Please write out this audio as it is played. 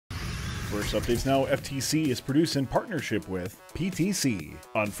First Updates Now FTC is produced in partnership with PTC.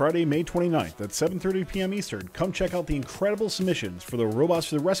 On Friday, May 29th at 7:30 p.m. Eastern, come check out the incredible submissions for the Robots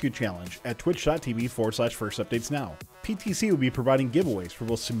to the Rescue Challenge at twitch.tv/firstupdatesnow. PTC will be providing giveaways for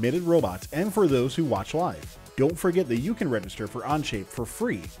both submitted robots and for those who watch live. Don't forget that you can register for Onshape for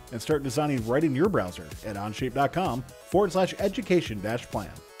free and start designing right in your browser at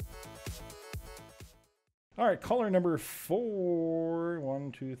onshape.com/education-plan. All right, caller number 4,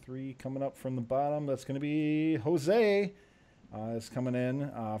 1, 2, 3, coming up from the bottom. That's going to be Jose. Is coming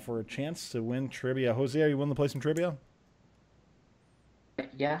in for a chance to win trivia. Jose, are you willing to play some trivia?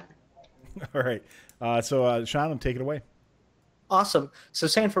 Yeah. All right. So Sean, take it away. Awesome. So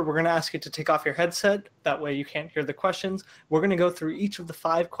Sanford, we're going to ask you to take off your headset. That way you can't hear the questions. We're going to go through each of the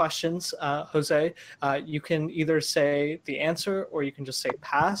 5 questions, Jose. You can either say the answer or you can just say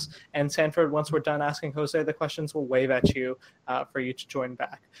pass. And Sanford, once we're done asking Jose the questions, we'll wave at you for you to join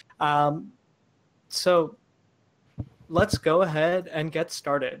back. So let's go ahead and get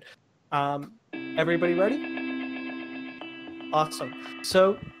started. Everybody ready? Awesome.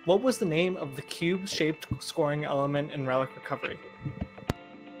 So what was the name of the cube-shaped scoring element in Relic Recovery?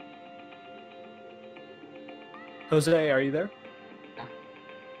 Jose, are you there? Yeah.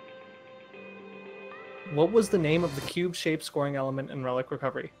 What was the name of the cube-shaped scoring element in Relic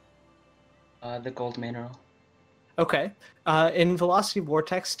Recovery? The gold mineral. Okay. In Velocity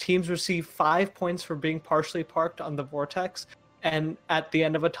Vortex, teams receive 5 points for being partially parked on the vortex. And at the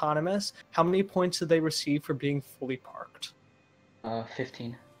end of Autonomous, how many points did they receive for being fully parked?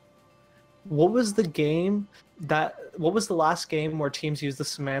 15. What was the last game where teams used the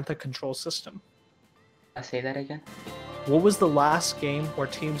Samantha control system? Say that again? What was the last game where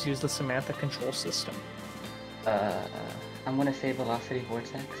teams used the Samantha control system? I'm gonna say Velocity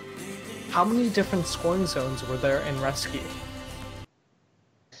Vortex. How many different scoring zones were there in Rescue?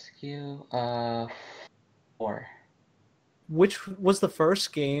 Rescue, 4. Which was the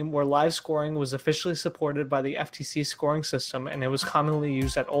first game where live scoring was officially supported by the FTC scoring system and it was commonly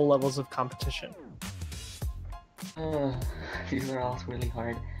used at all levels of competition? These are all really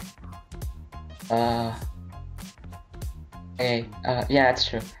hard. Yeah, that's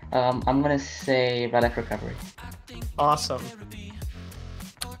true. I'm gonna say Relic Recovery. Awesome.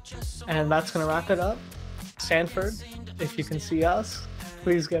 And that's gonna wrap it up. Sanford, if you can see us,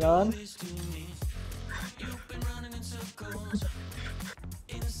 please get on.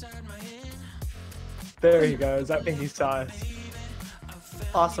 There he goes. I think he saw us.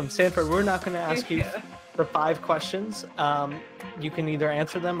 Awesome. Sanford, we're not going to ask you the 5 questions. You can either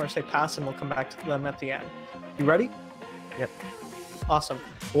answer them or say pass, and we'll come back to them at the end. You ready? Yep. Awesome.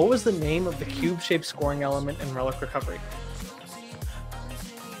 What was the name of the cube-shaped scoring element in Relic Recovery?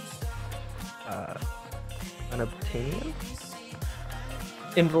 Unobtainium?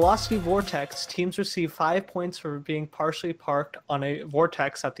 In Velocity Vortex, teams receive 5 points for being partially parked on a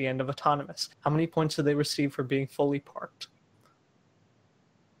vortex at the end of Autonomous. How many points do they receive for being fully parked?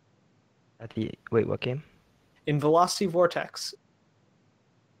 Wait, what game? In Velocity Vortex.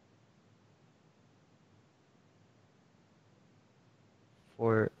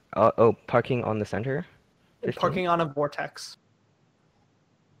 For parking on the center? 15? Parking on a vortex.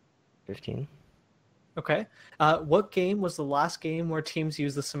 15. Okay. What game was the last game where teams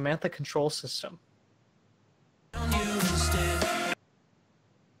used the Samantha control system?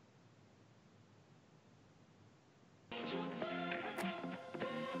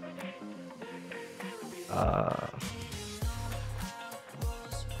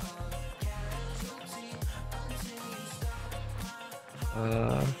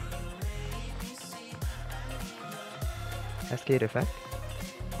 Cascade Effect?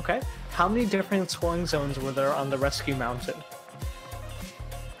 Okay. How many different scoring zones were there on the Rescue Mountain?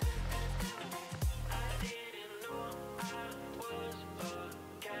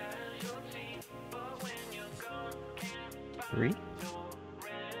 3?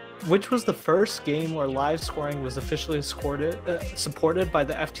 Which was the first game where live scoring was officially supported by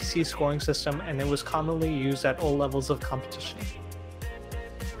the FTC scoring system and it was commonly used at all levels of competition?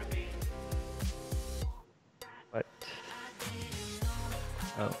 What?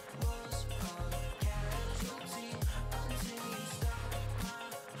 Oh.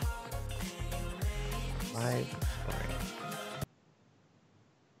 Live scoring.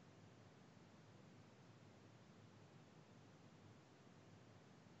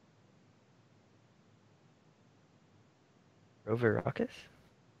 Robotics?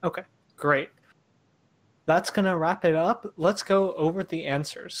 Okay, great. That's going to wrap it up. Let's go over the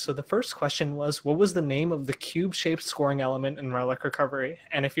answers. So the first question was, what was the name of the cube-shaped scoring element in Relic Recovery?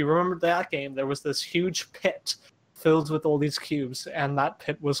 And if you remember that game, there was this huge pit filled with all these cubes, and that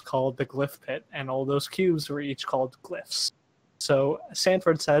pit was called the glyph pit, and all those cubes were each called glyphs. So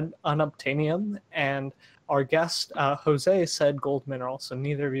Sanford said unobtainium, and our guest, Jose, said gold mineral, so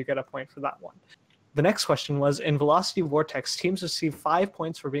neither of you get a point for that one. The next question was, in Velocity Vortex, teams receive 5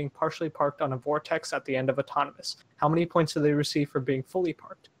 points for being partially parked on a vortex at the end of Autonomous. How many points do they receive for being fully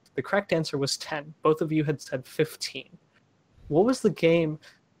parked? The correct answer was 10. Both of you had said 15. What was the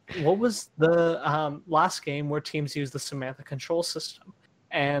last game where teams used the Samantha control system?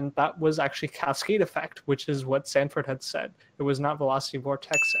 And that was actually Cascade Effect, which is what Sanford had said. It was not Velocity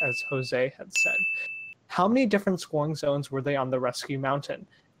Vortex, as Jose had said. How many different scoring zones were they on the Rescue Mountain?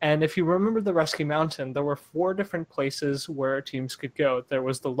 And if you remember the Rescue Mountain, there were 4 different places where teams could go. There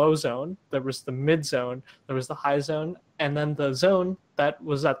was the low zone, there was the mid zone, there was the high zone, and then the zone that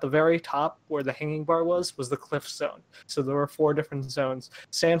was at the very top where the hanging bar was the cliff zone. So there were 4 different zones.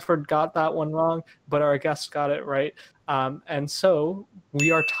 Sanford got that one wrong, but our guest got it right. And so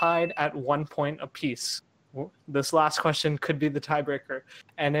we are tied at 1 point apiece. This last question could be the tiebreaker,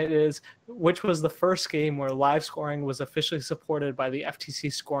 and it is, which was the first game where live scoring was officially supported by the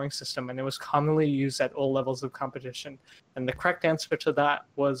FTC scoring system, and it was commonly used at all levels of competition? And the correct answer to that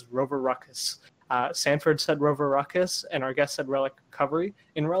was Rover Ruckus. Sanford said Rover Ruckus, and our guest said Relic Recovery.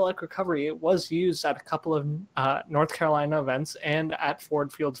 In Relic Recovery, it was used at a couple of North Carolina events and at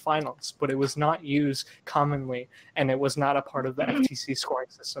Ford Field finals, but it was not used commonly, and it was not a part of the FTC scoring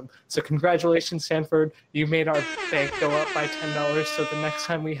system. So congratulations, Sanford. You made our bank go up by $10, so the next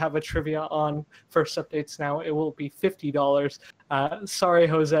time we have a trivia on First Updates Now, it will be $50. Sorry,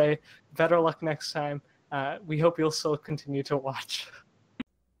 Jose. Better luck next time. We hope you'll still continue to watch.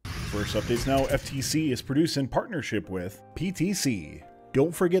 First Updates Now FTC is produced in partnership with PTC.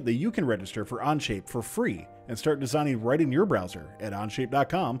 Don't forget that you can register for Onshape for free and start designing right in your browser at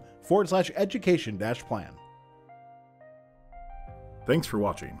onshape.com/education-plan. Thanks for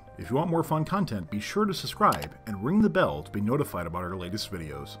watching. If you want more fun content, be sure to subscribe and ring the bell to be notified about our latest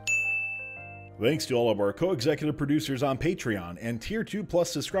videos. Thanks to all of our co-executive producers on Patreon and Tier 2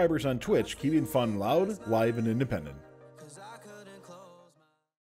 Plus subscribers on Twitch, keeping fun loud, live, and independent.